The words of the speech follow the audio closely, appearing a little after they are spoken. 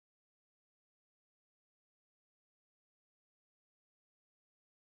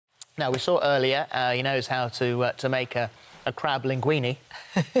Now, we saw earlier, he knows how to make a crab linguine.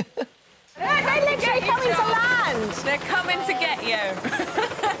 They're literally coming to land! They're coming to get you.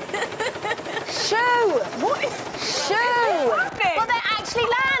 Shoo! What is... Shoo! Well, they're actually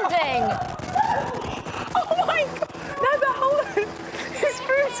landing! Oh, my God! No, the whole... His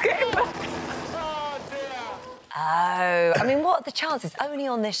food's getting back. Oh, I mean, what are the chances? Only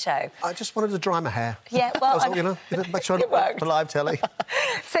on this show. I just wanted to dry my hair. Yeah, well... make sure I for live telly.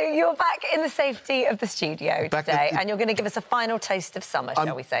 So you're back in the safety of the studio today, and you're going to give us a final taste of summer,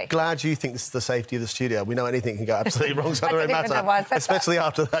 shall we say? I'm glad you think this is the safety of the studio. We know anything can go absolutely wrong, so it doesn't matter. Especially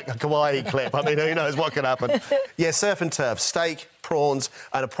after that kawaii clip. I mean, who knows what could happen. Yeah, surf and turf, steak, prawns,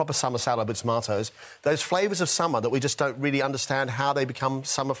 and a proper summer salad with tomatoes. Those flavours of summer that we just don't really understand how they become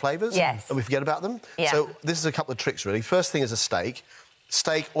summer flavours. Yes. And we forget about them. Yeah. So this is a couple of tricks, really. First thing is a steak.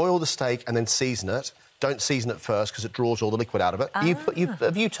 Oil the steak and then season it. Don't season it first because it draws all the liquid out of it.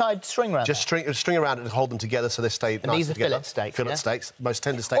 Have you tied string around Just string around it and hold them together so they stay nice these are together. fillet steaks, Fillet yeah? steaks, most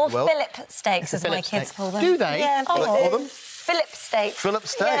tender steak in Or the world. Phillip steaks, as my kids call them. Do they? Yeah, What do they call them? Phillip steaks. Phillip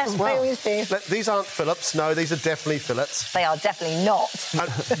steaks, Yes, wow. they always do. These aren't Phillips, no, these are definitely fillets. They are definitely not. And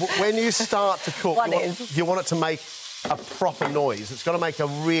when you start to cook, One you want it to make a proper noise. It's got to make a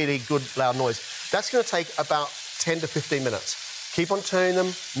really good, loud noise. That's going to take about 10 to 15 minutes. Keep on turning them,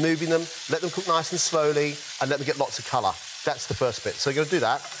 moving them, let them cook nice and slowly, and let them get lots of colour. That's the first bit. So you're going to do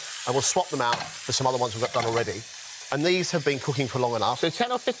that, and we'll swap them out for some other ones we've got done already. And these have been cooking for long enough. So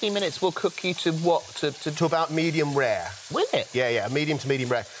 10 or 15 minutes will cook you to what? To about medium rare. Will it? Yeah, medium to medium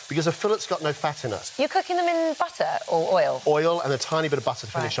rare. Because a fillet's got no fat in it. You're cooking them in butter or oil? Oil and a tiny bit of butter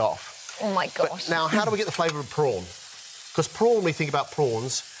to finish off. Oh, my gosh. But now, how do we get the flavour of prawn? Because prawn, we think about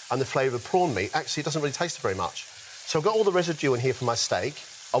prawns and the flavour of prawn meat. Actually, it doesn't really taste very much. So I've got all the residue in here from my steak.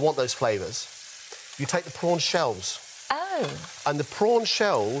 I want those flavours. You take the prawn shells. Oh. And the prawn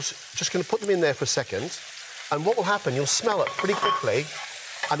shells, just going to put them in there for a second. And what will happen, you'll smell it pretty quickly,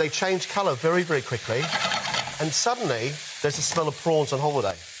 and they change colour very, very quickly. And suddenly, there's the smell of prawns on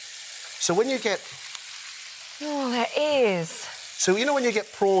holiday. So when you get... Oh, there is. So, you know when you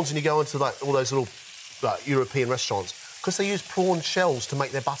get prawns and you go into, like, all those little European restaurants, because they use prawn shells to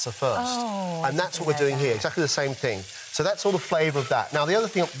make their butter first. Oh, and that's what we're doing here, exactly the same thing. So that's all the flavour of that. Now, the other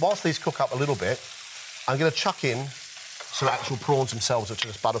thing, whilst these cook up a little bit, I'm going to chuck in some actual prawns themselves, which are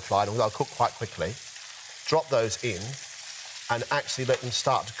just butterflied, and they'll cook quite quickly. Drop those in and actually let them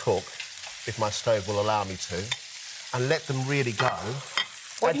start to cook, if my stove will allow me to, and let them really go.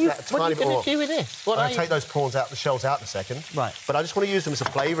 What are you going to do with this? I'm going to take those prawns out, the shells out in a second. Right. But I just want to use them as a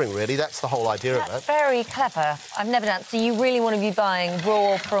flavouring, really. That's the whole idea of it. That's very clever. I've never done it. So you really want to be buying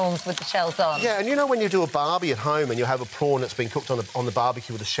raw prawns with the shells on? Yeah, and you know when you do a barbie at home and you have a prawn that's been cooked on the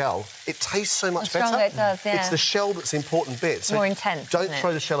barbecue with a shell, it tastes so much better. Stronger it does, yeah. It's the shell that's the important bit. So more intense, Don't isn't it?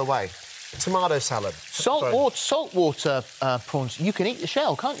 throw the shell away. Tomato salad. Saltwater prawns, you can eat the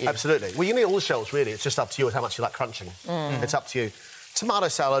shell, can't you? Absolutely. Well, you can eat all the shells, really. It's just up to you how much you like crunching. It's up to you. Tomato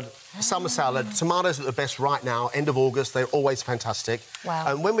salad, summer salad. Tomatoes are the best right now, end of August. They're always fantastic. Wow.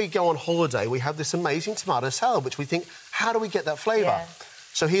 And when we go on holiday, we have this amazing tomato salad, which we think, how do we get that flavour? Yeah.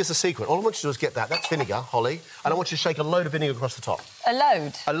 So here's the secret. All I want you to do is get that. That's vinegar, Holly. And I want you to shake a load of vinegar across the top. A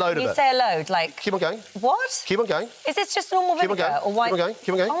load? A load of it. You say a load, like... Keep on going. What? Keep on going. Is this just normal vinegar? Keep on going. Or white... Keep on going. Keep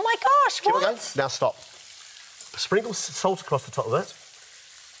on going. Oh, my gosh, Keep what? on going. Now stop. Sprinkle salt across the top of it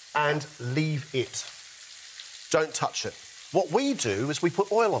and leave it. Don't touch it. What we do is we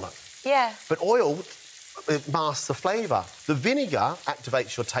put oil on it. Yeah. But oil, it masks the flavour. The vinegar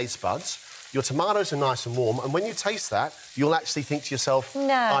activates your taste buds. Your tomatoes are nice and warm, and when you taste that, you'll actually think to yourself,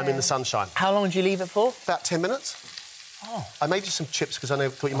 no. I'm in the sunshine. How long do you leave it for? About 10 minutes. Oh. I made you some chips because I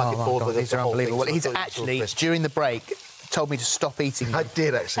thought you might get my bored God, with these the are whole thing, unbelievable. so I He's thought it was actually, crisp. during the break, told me to stop eating them. I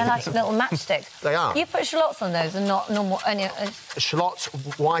did, actually. They're like little matchsticks. They are. You put shallots on those and not normal... Shallots,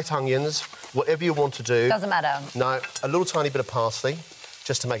 white onions, whatever you want to do. Doesn't matter. No, a little tiny bit of parsley,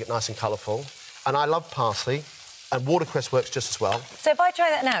 just to make it nice and colourful. And I love parsley, and watercress works just as well. So if I try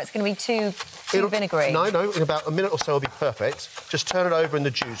that now, it's going to be too vinegary? No, in about a minute or so it'll be perfect. Just turn it over in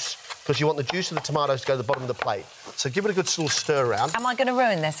the juice, because you want the juice of the tomatoes to go to the bottom of the plate. So give it a good little stir around. Am I going to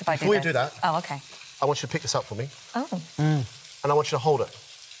ruin this if I do this? Before you do that... Oh, OK. I want you to pick this up for me. Oh. And I want you to hold it.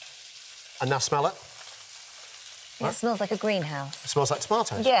 And now smell it. Yeah, it smells like a greenhouse. It smells like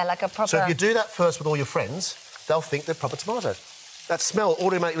tomatoes. Yeah, like a proper... So if you do that first with all your friends, they'll think they're proper tomatoes. That smell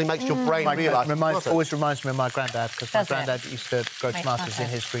automatically makes your brain realise... always reminds me of my granddad, because my Does it? granddad used to grow Make tomatoes in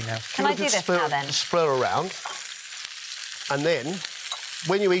tomatoes. his greenhouse. Can I do this now, then? Spread around. And then,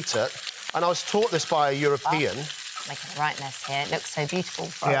 when you eat it, and I was taught this by a European... Making a right mess here. It looks so beautiful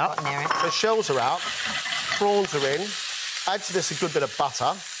before I've got near it. The shells are out, prawns are in. Add to this a good bit of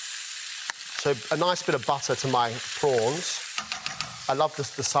butter. So a nice bit of butter to my prawns. I love the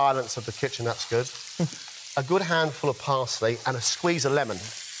silence of the kitchen, that's good. A good handful of parsley and a squeeze of lemon.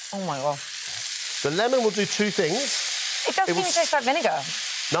 Oh, my God. The lemon will do two things. It doesn't even taste like vinegar.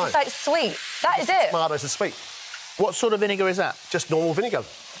 No. It's like sweet. That is it. Tomatoes are sweet. What sort of vinegar is that? Just normal vinegar.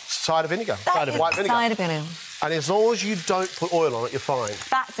 Cider vinegar. White vinegar. Cider vinegar. And as long as you don't put oil on it, you're fine.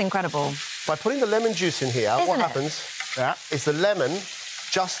 That's incredible. By putting the lemon juice in here, what happens is the lemon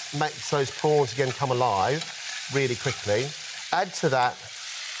just makes those prawns again come alive really quickly. Add to that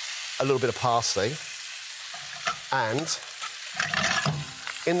a little bit of parsley. And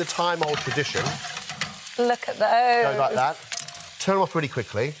in the time-old tradition... Look at those. Go like that. Turn them off really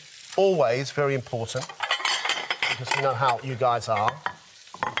quickly. Always very important, because you know how you guys are.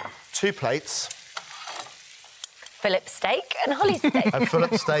 2 plates. Phillip steak and Holly steak. A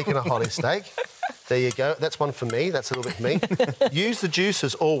Phillip steak and a Holly steak. There you go. That's one for me. That's a little bit for me. Use the juice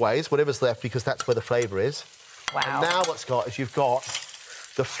as always, whatever's left, because that's where the flavour is. Wow. And now what's got is you've got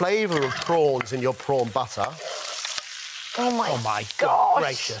the flavour of prawns in your prawn butter. Oh, my God,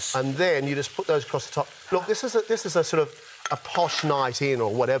 gracious. And then you just put those across the top. Look, this is a sort of a posh night in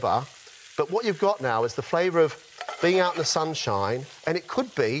or whatever, but what you've got now is the flavour of being out in the sunshine, and it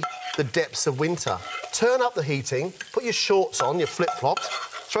could be the depths of winter. Turn up the heating, put your shorts on, your flip-flops,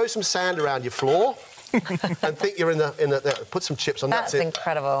 throw some sand around your floor, and think you're in the put some chips on. That's it. That's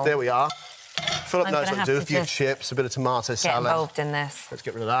incredible. There we are. Phillip I'm knows what to do. A few just chips, a bit of tomato salad. Get involved in this. Let's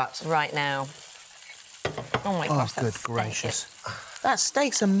get rid of that. Right now. Oh, my gosh, good that's gracious. That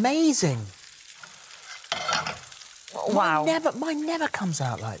steak's amazing. Wow. Mine never comes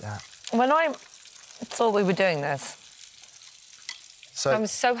out like that. When I thought we were doing this, So I'm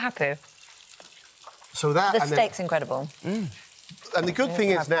so happy. So that... The steak's incredible. And the good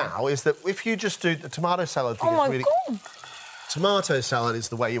thing is now is that if you just do the tomato salad thing... Oh, my God. Tomato salad is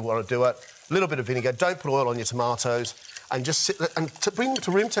the way you want to do it. A little bit of vinegar. Don't put oil on your tomatoes. And just sit... And to bring them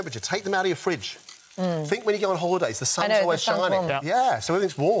to room temperature, take them out of your fridge. Think when you go on holidays, the sun's always shining. Yeah. So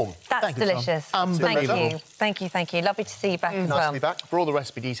everything's warm. That's delicious. Thank you. Lovely to see you back as well. Nice to be back. For all the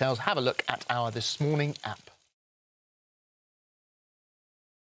recipe details, have a look at our This Morning app.